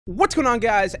What's going on,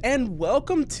 guys, and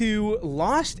welcome to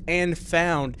Lost and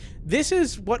Found. This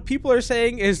is what people are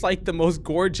saying is like the most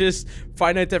gorgeous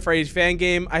Five Nights at Freddy's fan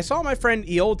game. I saw my friend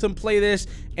Eolton play this,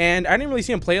 and I didn't really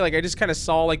see him play. Like, I just kind of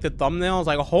saw like the thumbnail. I was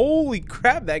like, holy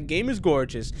crap, that game is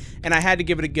gorgeous, and I had to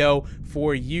give it a go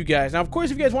for you guys. Now, of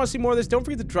course, if you guys want to see more of this, don't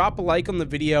forget to drop a like on the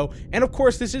video. And of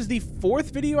course, this is the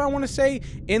fourth video, I want to say,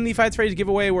 in the Five Nights at Freddy's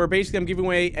giveaway, where basically I'm giving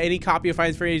away any copy of Five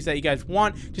Nights at Freddy's that you guys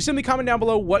want. Just simply comment down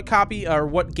below what copy or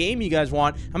what game you guys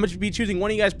want. I'm going to be choosing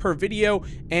one of you guys per video,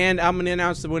 and I'm going to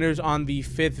announce the winners on the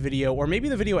fifth video, or maybe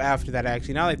the video after that,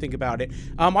 actually, now that I think about it.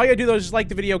 All you gotta do, though, is just like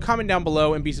the video, comment down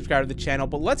below, and be subscribed to the channel.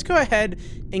 But let's go ahead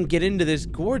and get into this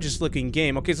gorgeous looking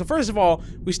game. Okay, so first of all,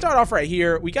 we start off right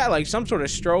here. We got like some sort of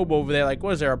strobe over there. Like,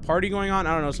 what is there, a party going on?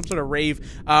 I don't know, some sort of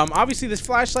rave. Obviously, this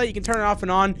flashlight, you can turn it off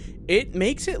and on. It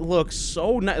makes it look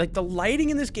so nice. Like, the lighting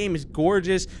in this game is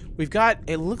gorgeous. We've got,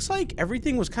 it looks like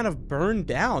everything was kind of burned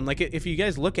down. Like, if you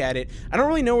guys look at it, I don't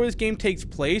really know where this game takes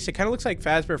place. It kind of looks like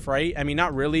Fazbear Fright. I mean,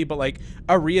 not really, but like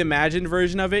a reimagined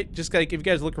version of it. Just like, if you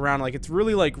guys look around, like, it's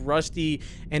really like rusty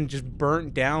and just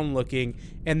burnt down looking.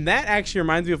 And that actually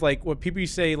reminds me of like what people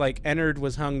say like Ennard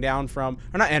was hung down from,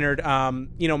 or not Ennard,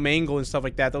 you know, Mangle and stuff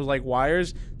like that. Those like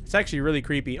wires. It's actually really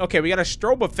creepy. Okay, we got a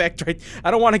strobe effect, right?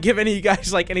 I don't want to give any of you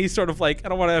guys like any sort of like, I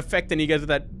don't want to affect any of you guys with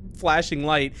that flashing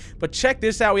light, but check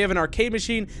this out. We have an arcade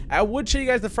machine. I would show you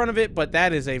guys the front of it, but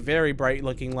that is a very bright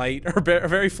looking light, or a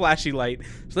very flashy light.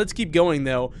 So let's keep going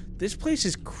though. This place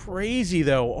is crazy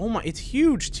though. Oh my, it's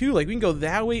huge too. Like, we can go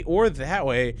that way or that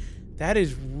way. That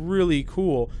is really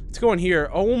cool. Let's go in here.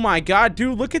 Oh my god,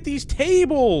 dude, look at these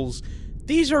tables.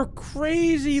 These are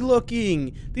crazy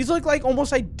looking. These look like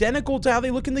almost identical to how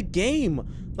they look in the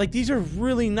game. Like, these are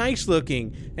really nice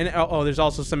looking. And oh, there's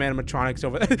also some animatronics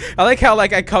over there. I like how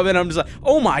like I come in, I'm just like,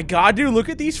 oh my god, dude, look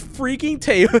at these freaking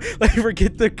tables. Like,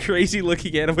 forget the crazy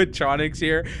looking animatronics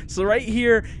here. So right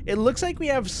here, it looks like we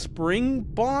have Spring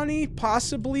Bonnie,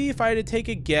 possibly, if I had to take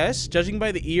a guess, judging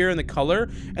by the ear and the color.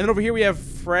 And then over here we have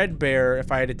Fredbear,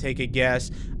 if I had to take a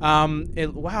guess.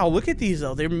 Wow, look at these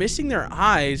though. They're missing their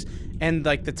eyes and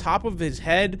like the top of his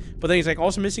head, but then he's like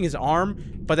also missing his arm.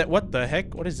 But that, what the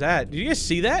heck? What is that? Did you guys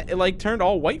see that? It like turned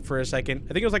all white for a second.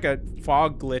 I think it was like a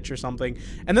fog glitch or something.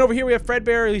 And then over here we have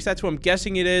Fredbear, at least that's who I'm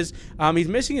guessing it is. He's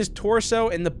missing his torso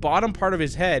and the bottom part of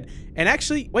his head. And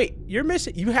actually, wait, you're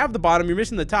missing, you have the bottom, you're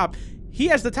missing the top. He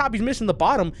has the top, he's missing the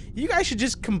bottom. You guys should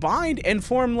just combine and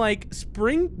form like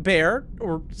Spring Bear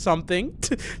or something.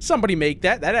 Somebody make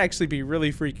that. That'd actually be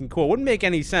really freaking cool. Wouldn't make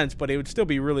any sense, but it would still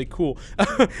be really cool.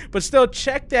 But still,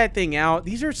 check that thing out.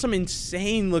 These are some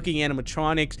insane looking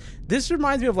animatronics. This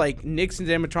reminds me of like Nixon's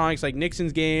animatronics, like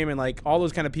Nixon's game and like all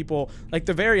those kind of people, like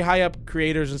the very high up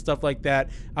creators and stuff like that.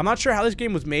 I'm not sure how this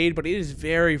game was made, but it is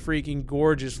very freaking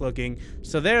gorgeous looking.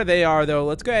 So there they are though.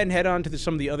 Let's go ahead and head on to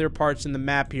some of the other parts in the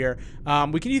map here.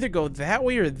 We can either go that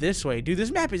way or this way. Dude,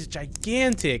 this map is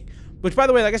gigantic. Which, by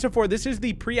the way, like I said before, this is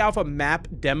the pre-alpha map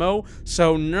demo,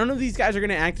 so none of these guys are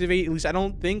going to activate, at least I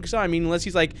don't think so. I mean, unless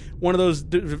he's like one of those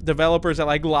developers that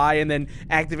like lie and then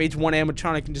activates one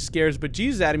animatronic and just scares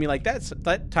bejesus out of me. Like,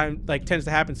 that time like tends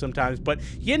to happen sometimes, but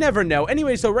you never know.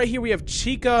 Anyway, so right here we have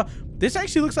Chica. This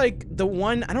actually looks like the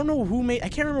one, I don't know who made, I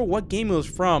can't remember what game it was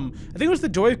from. I think it was the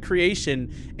Joy of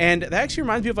Creation, and that actually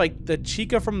reminds me of like the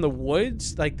Chica from the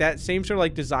Woods, like that same sort of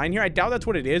like design here. I doubt that's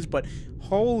what it is, but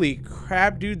holy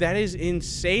crap, dude, that is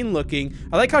insane looking.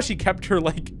 I like how she kept her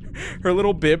like her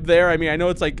little bib there. I mean, I know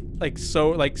it's like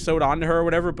sewed onto her or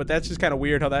whatever, but that's just kind of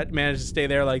weird how that managed to stay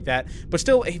there like that. But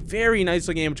still a very nice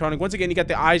looking animatronic. Once again, you got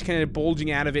the eyes kind of bulging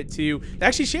out of it too.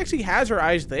 Actually, she actually has her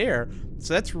eyes there.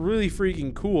 So that's really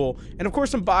freaking cool. And of course,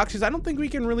 some boxes. I don't think we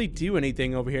can really do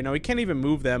anything over here. Now, we can't even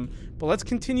move them. But let's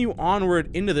continue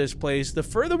onward into this place. The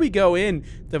further we go in,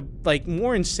 the like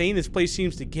more insane this place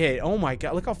seems to get. Oh my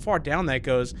god, look how far down that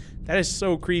goes. That is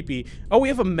so creepy. Oh, we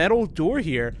have a metal door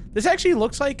here. This actually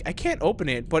looks like, I can't open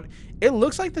it, but it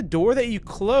looks like the door that you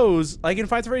close, like in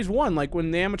Five Nights at Freddy's 1, like when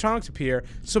the animatronics appear.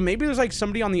 So maybe there's like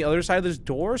somebody on the other side of this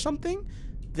door or something?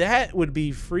 That would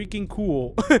be freaking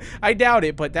cool. I doubt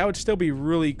it, but that would still be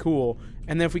really cool.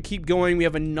 And then if we keep going, we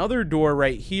have another door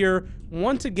right here.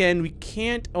 Once again, we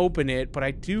can't open it, but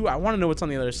I want to know what's on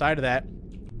the other side of that.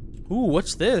 Ooh,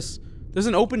 what's this? There's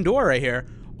an open door right here.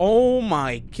 Oh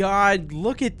my god,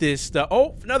 look at this stuff.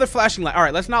 Oh, another flashing light. All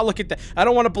right, let's not look at that. I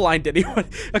don't want to blind anyone.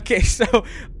 Okay, so,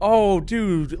 oh,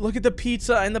 dude, look at the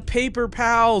pizza and the paper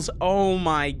pals. Oh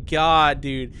my god,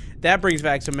 dude. That brings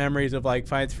back some memories of like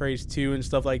Five Nights at Freddy's 2 and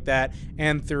stuff like that,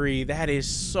 and 3. That is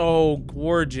so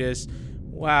gorgeous.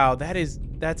 Wow,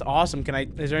 that's awesome.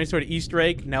 Is there any sort of Easter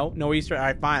egg? No Easter egg. All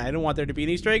right, fine. I don't want there to be an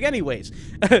Easter egg anyways.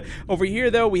 Over here,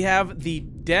 though, we have the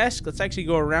desk. Let's actually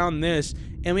go around this.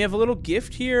 And we have a little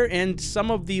gift here and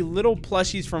some of the little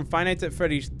plushies from Five Nights at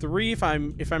Freddy's 3, if I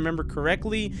remember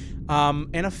correctly.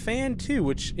 And a fan too,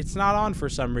 which it's not on for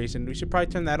some reason. We should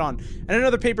probably turn that on. And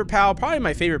another paper pal, probably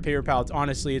my favorite paper pal,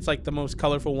 honestly. It's like the most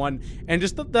colorful one. And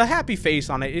just the happy face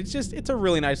on it. It's a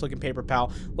really nice looking paper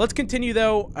pal. Let's continue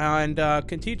though and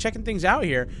continue checking things out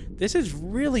here. This is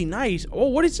really nice. Oh,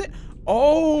 what is it?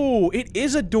 Oh, it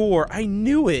is a door. I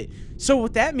knew it. So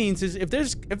what that means is if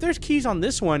there's keys on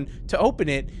this one to open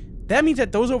it, that means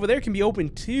that those over there can be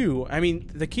opened too. I mean,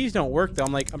 the keys don't work though.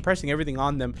 I'm pressing everything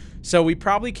on them. So we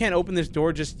probably can't open this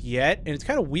door just yet. And it's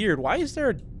kind of weird. Why is there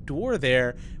a door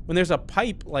there when there's a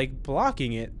pipe like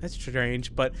blocking it? That's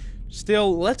strange, but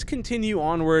still, let's continue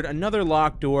onward. Another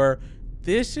locked door.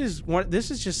 This is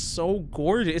just so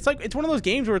gorgeous. It's one of those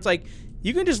games where it's like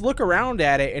you can just look around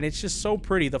at it and it's just so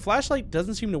pretty. The flashlight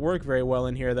doesn't seem to work very well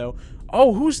in here though.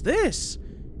 Oh, who's this?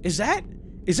 Is that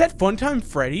Funtime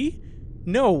Freddy?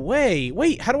 No way.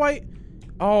 Wait, how do I?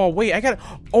 Oh, wait,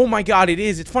 oh my god, it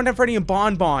is. It's Funtime Freddy and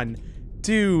Bon Bon.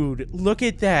 Dude, look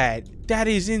at that. That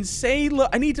is insane. Look,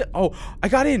 I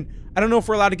got in. I don't know if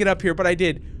we're allowed to get up here, but I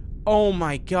did. Oh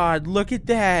my god, look at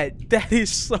that. That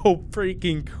is so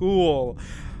freaking cool.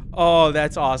 Oh,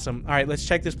 that's awesome. All right, let's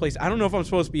check this place. I don't know if I'm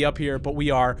supposed to be up here, but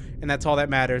we are, and that's all that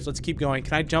matters. Let's keep going.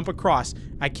 Can I jump across?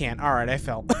 I can't. All right, I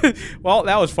fell. Well,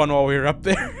 that was fun while we were up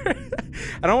there.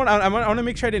 I want to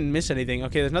make sure I didn't miss anything.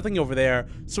 Okay, there's nothing over there.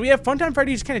 So we have Funtime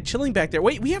Freddy's kind of chilling back there.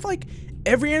 Wait, we have like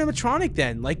every animatronic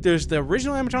then. Like there's the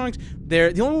original animatronics.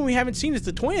 The only one we haven't seen is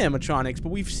the toy animatronics, but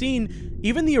we've seen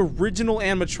even the original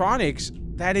animatronics.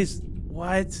 That is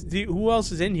what? Who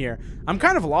else is in here? I'm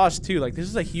kind of lost too. Like this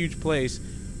is a huge place.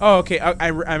 Oh, okay,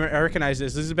 I recognize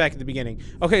this. This is back at the beginning.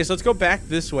 Okay, so let's go back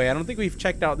this way. I don't think we've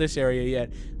checked out this area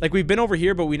yet. Like, we've been over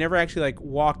here, but we never actually, like,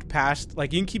 walked past.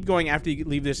 Like, you can keep going after you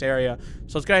leave this area.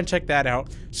 So let's go ahead and check that out.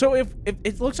 So if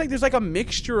it looks like there's, like, a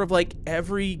mixture of, like,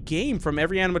 every game from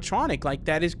every animatronic. Like,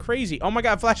 that is crazy. Oh, my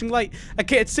God, flashing light. I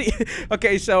can't see.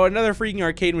 Okay, so another freaking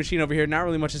arcade machine over here. Not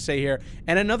really much to say here.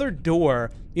 And another door.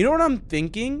 You know what I'm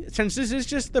thinking? Since this is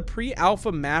just the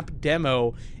pre-alpha map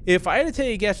demo, if I had to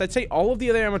take a guess, I'd say all of the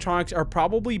other animatronics are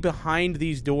probably behind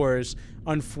these doors,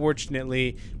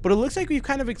 unfortunately. But it looks like we've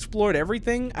kind of explored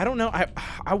everything. I don't know.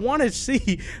 I want to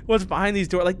see what's behind these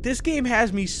doors. Like, this game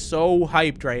has me so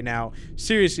hyped right now.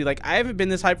 Seriously, like, I haven't been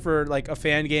this hyped for, like, a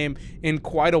fan game in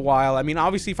quite a while. I mean,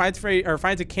 obviously, Five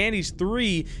Nights at Candy's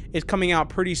 3 is coming out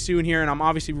pretty soon here, and I'm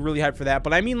obviously really hyped for that.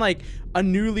 But I mean, like, a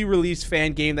newly released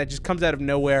fan game that just comes out of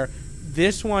nowhere.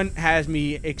 This one has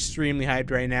me extremely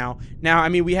hyped right now. Now, I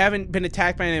mean, we haven't been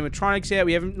attacked by animatronics yet.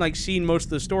 We haven't, like, seen most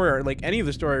of the story or, like, any of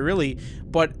the story, really.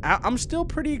 But I'm still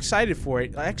pretty excited for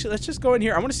it. Actually, let's just go in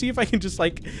here. I want to see if I can just,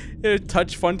 like,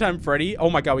 touch Funtime Freddy. Oh,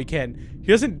 my God, we can. He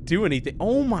doesn't do anything.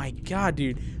 Oh, my God,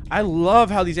 dude. I love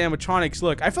how these animatronics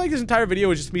look. I feel like this entire video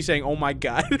is just me saying, oh, my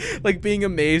God. Like, being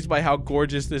amazed by how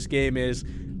gorgeous this game is.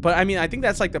 But, I mean, I think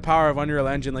that's, like, the power of Unreal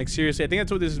Engine. Like, seriously, I think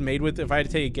that's what this is made with. If I had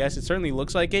to take a guess, it certainly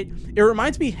looks like it. It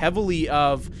reminds me heavily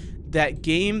of that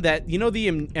game that, you know, the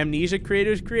Amnesia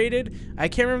creators created. I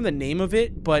can't remember the name of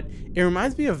it, but it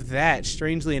reminds me of that,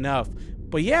 strangely enough.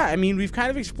 But, yeah, I mean, we've kind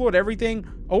of explored everything.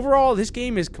 Overall, this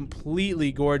game is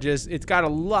completely gorgeous. It's got a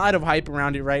lot of hype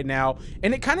around it right now.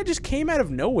 And it kind of just came out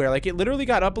of nowhere. Like, it literally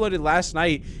got uploaded last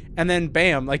night. And then,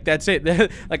 bam, like, that's it.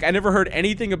 Like, I never heard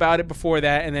anything about it before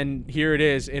that. And then here it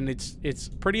is. And it's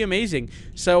pretty amazing.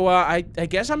 So, I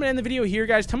guess I'm going to end the video here,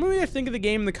 guys. Tell me what you think of the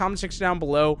game in the comment section down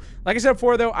below. Like I said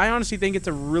before, though, I honestly think it's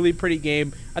a really pretty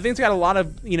game. I think it's got a lot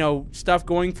of, you know, stuff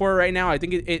going for it right now. I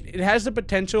think it has the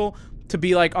potential to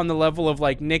be like on the level of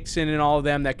like Nixon and all of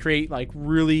them that create like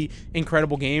really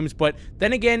incredible games. But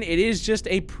then again, it is just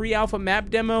a pre-alpha map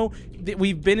demo.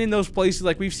 We've been in those places,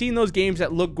 like we've seen those games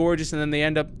that look gorgeous and then they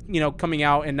end up, you know, coming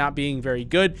out and not being very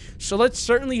good. So let's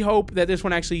certainly hope that this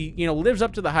one actually, you know, lives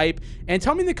up to the hype. And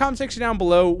tell me in the comment section down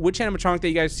below which animatronic that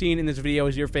you guys seen in this video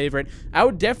is your favorite. I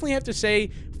would definitely have to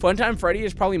say Funtime Freddy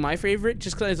is probably my favorite,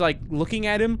 just because, like, looking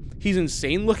at him, he's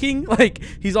insane looking. Like,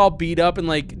 he's all beat up and,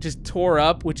 like, just tore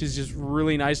up, which is just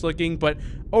really nice looking. But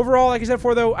overall, like I said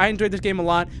before, though, I enjoyed this game a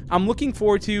lot. I'm looking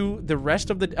forward to the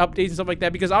rest of the updates and stuff like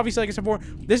that, because obviously, like I said before,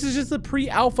 this is just the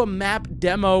pre-alpha map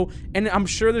demo, and I'm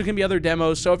sure there's going to be other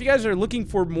demos. So if you guys are looking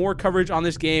for more coverage on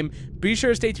this game, be sure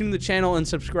to stay tuned to the channel and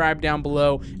subscribe down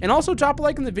below. And also drop a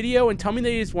like on the video and tell me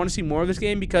that you just want to see more of this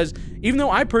game, because even though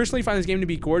I personally find this game to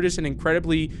be gorgeous and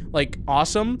incredibly, like,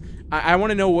 awesome, I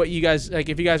want to know what you guys, like,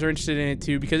 if you guys are interested in it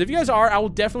too, because if you guys are, I will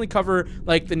definitely cover,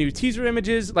 like, the new teaser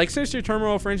images, like Sinister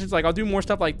Terminal, for instance. Like, I'll do more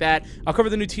stuff like that. I'll cover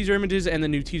the new teaser images and the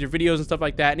new teaser videos and stuff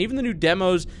like that, and even the new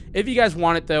demos, if you guys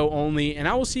want it, though, only. And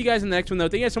I will see you guys in the next one, though.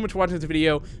 Thank you guys so much for watching this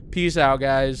video. Peace out,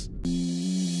 guys.